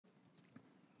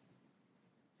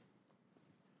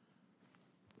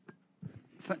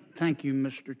Thank you,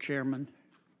 Mr. Chairman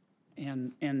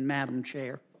and Madam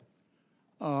Chair.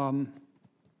 I'm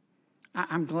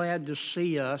glad to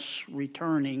see us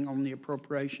returning on the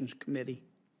Appropriations Committee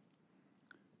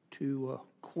to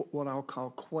what I'll call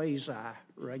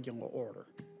quasi-regular order,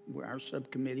 where our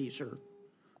subcommittees are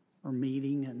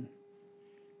meeting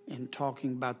and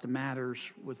talking about the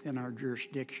matters within our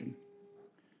jurisdiction.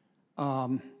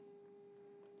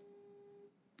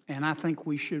 And I think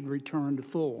we should return to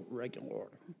full regular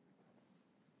order.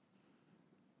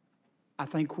 I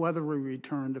think whether we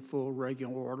return to full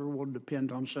regular order will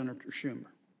depend on Senator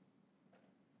Schumer.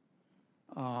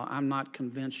 I'm not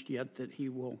convinced yet that he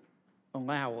will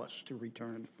allow us to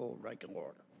return to full regular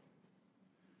order.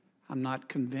 I'm not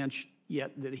convinced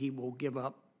yet that he will give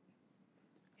up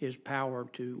his power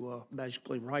to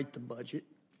basically write the budget,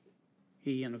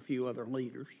 he and a few other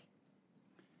leaders.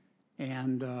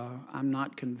 And I'm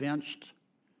not convinced,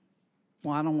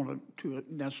 well, I don't want to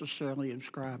necessarily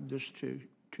ascribe this to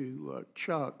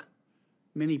Chuck.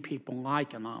 Many people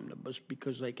like an omnibus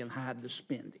because they can hide the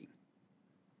spending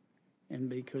and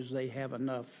because they have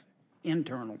enough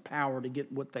internal power to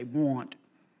get what they want,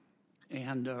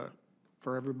 and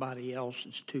for everybody else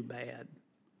it's too bad.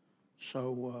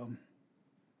 So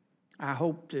I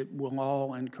hope that we'll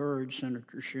all encourage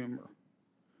Senator Schumer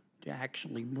to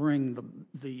actually bring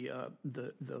the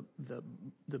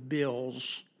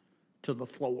bills to the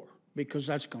floor, because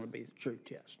that's going to be the true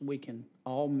test. We can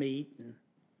all meet and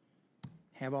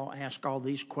ask all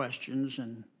these questions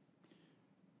and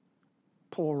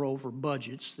pour over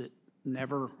budgets that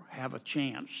never have a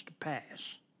chance to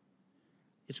pass.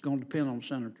 It's going to depend on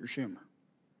Senator Schumer,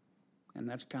 and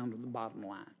that's kind of the bottom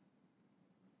line.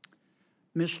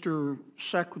 Mr.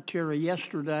 Secretary,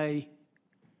 yesterday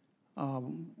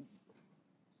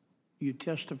you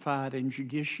testified in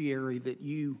judiciary that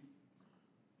you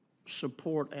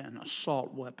support an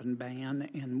assault weapon ban,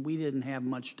 and we didn't have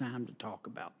much time to talk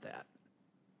about that.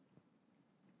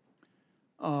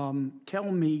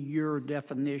 Tell me your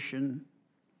definition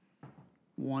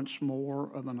once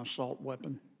more of an assault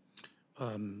weapon.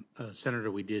 Senator,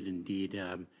 we did indeed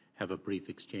have a brief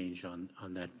exchange on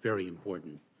that very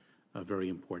important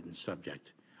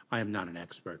subject. I am not an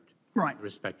expert Right. with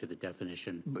respect to the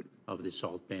definition of the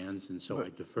assault bans, and so I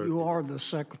defer. You are the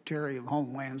Secretary of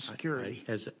Homeland Security.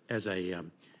 As I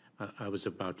was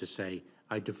about to say,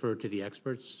 I defer to the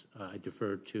experts. I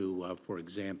defer to, for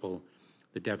example,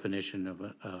 the definition of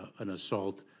an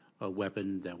assault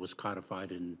weapon that was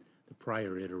codified in the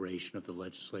prior iteration of the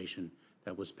legislation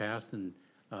that was passed and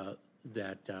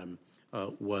that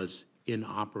was in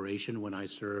operation when I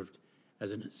served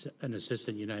as an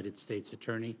assistant United States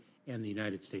attorney and the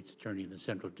United States attorney in the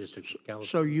Central District of California.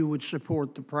 So you would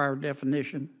support the prior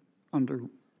definition under?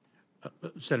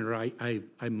 Senator,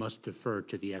 I must defer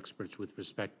to the experts with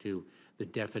respect to the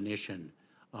definition,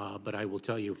 but I will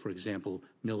tell you, for example,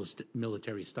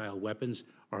 military-style weapons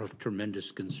are of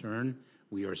tremendous concern.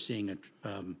 We are seeing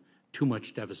too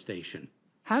much devastation.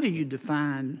 How do you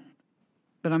define?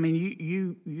 But I mean,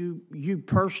 you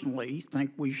personally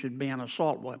think we should ban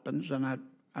assault weapons, and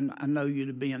I know you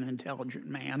to be an intelligent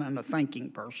man and a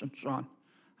thinking person, so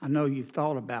I know you've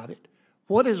thought about it.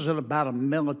 What is it about a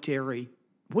military?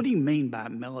 What do you mean by a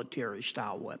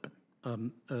military-style weapon?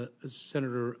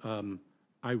 Senator,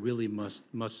 I really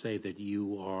must say that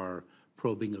you are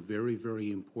probing a very,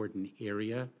 very important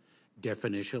area,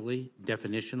 definitionally,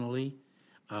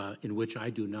 in which I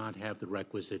do not have the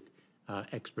requisite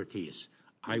expertise.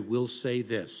 I will say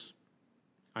this.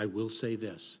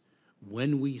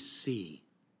 When we see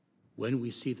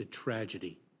the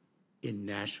tragedy in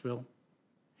Nashville,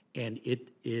 and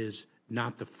it is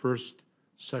not the first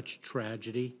such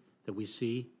tragedy that we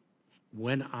see,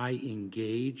 when I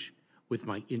engage with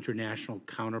my international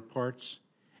counterparts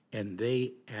and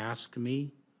they ask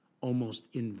me almost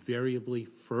invariably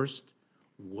first,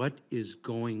 what is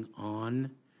going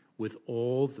on with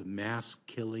all the mass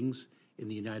killings in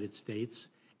the United States,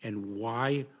 and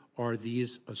why are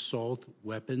these assault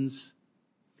weapons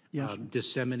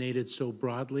disseminated so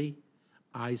broadly?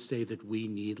 I say that we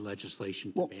need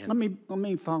legislation to ban. Let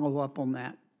me follow up on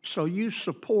that. So you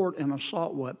support an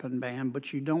assault weapon ban,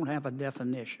 but you don't have a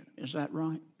definition. Is that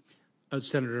right?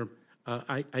 Senator,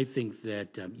 I think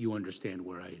that you understand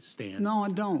where I stand. No, I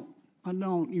don't.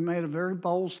 You made a very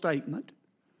bold statement,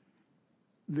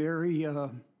 very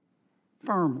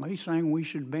firmly saying we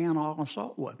should ban all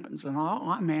assault weapons. And all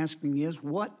I'm asking is,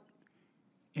 what,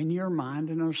 in your mind,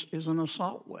 is an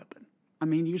assault weapon? I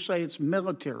mean, you say it's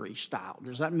military style.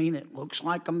 Does that mean it looks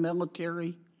like a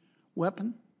military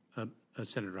weapon?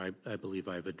 Senator, I believe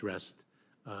I've addressed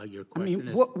your I mean, question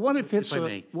is... what if it's I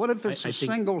may, what if it's I a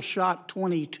think- single-shot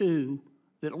 .22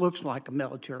 that looks like a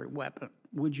military weapon?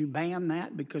 Would you ban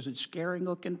that because it's scary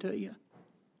looking to you?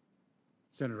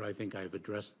 Senator, I think I've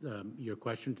addressed your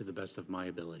question to the best of my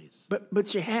abilities.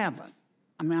 But you haven't.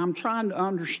 I mean, I'm trying to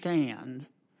understand.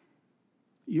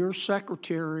 You're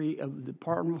Secretary of the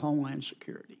Department of Homeland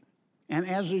Security. And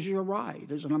as is your right,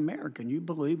 as an American, you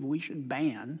believe we should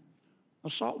ban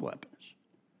assault weapons.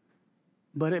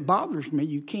 But it bothers me,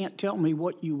 you can't tell me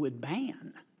what you would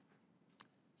ban.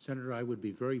 Senator, I would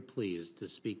be very pleased to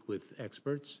speak with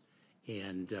experts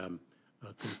and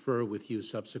confer with you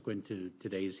subsequent to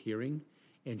today's hearing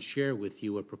and share with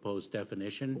you a proposed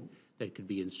definition that could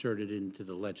be inserted into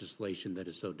the legislation that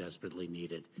is so desperately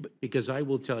needed. Because I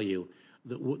will tell you,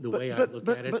 the way I look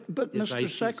at it is I Mr. see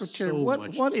Secretary, so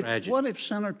much tragedy. what if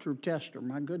Senator Tester,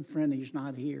 my good friend, he's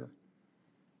not here,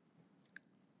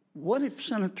 what if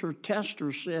Senator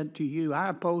Tester said to you, I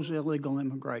oppose illegal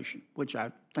immigration, which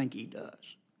I think he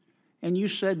does, and you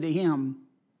said to him,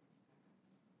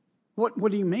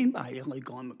 what do you mean by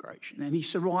illegal immigration? And he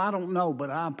said, well, I don't know, but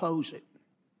I oppose it.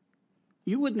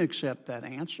 You wouldn't accept that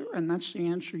answer, and that's the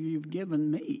answer you've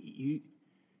given me.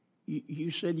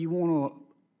 You said you want to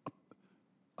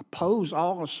oppose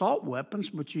all assault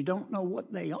weapons, but you don't know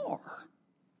what they are.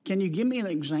 Can you give me an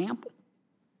example?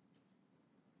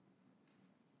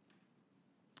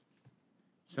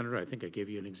 Senator, I think I gave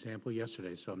you an example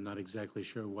yesterday, so I'm not exactly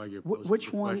sure why you're posing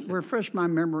Which the one? question. Refresh my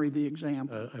memory of the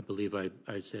example. I believe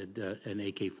I said an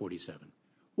AK-47.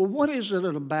 Well, what is it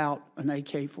about an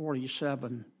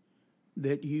AK-47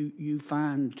 that you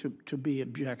find to be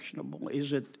objectionable?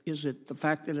 Is it the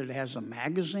fact that it has a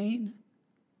magazine?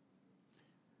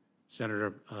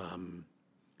 Senator,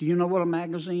 Do you know what a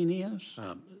magazine is?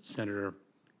 Senator,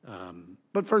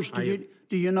 But first,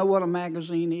 do you know what a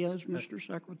magazine is, Mr.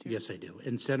 Secretary? yes, I do.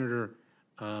 And Senator,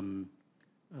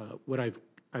 what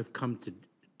I've come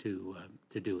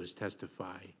to do is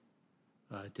testify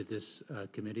to this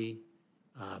committee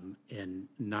and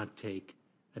not take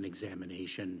an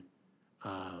examination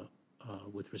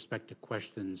with respect to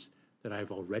questions that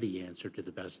I've already answered to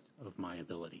the best of my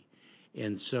ability.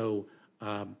 And so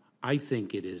I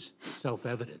think it is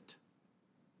self-evident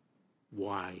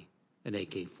why an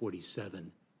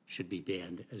AK-47 should be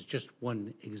banned, as just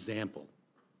one example.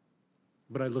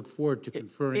 But I look forward to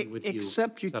conferring with you.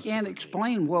 Except you can't subsequently.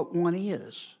 explain what one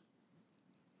is.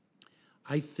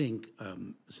 I think,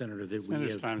 Senator, that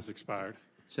Senator's time has expired.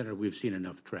 Senator, we've seen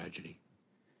enough tragedy.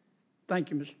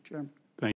 Thank you, Mr. Chairman.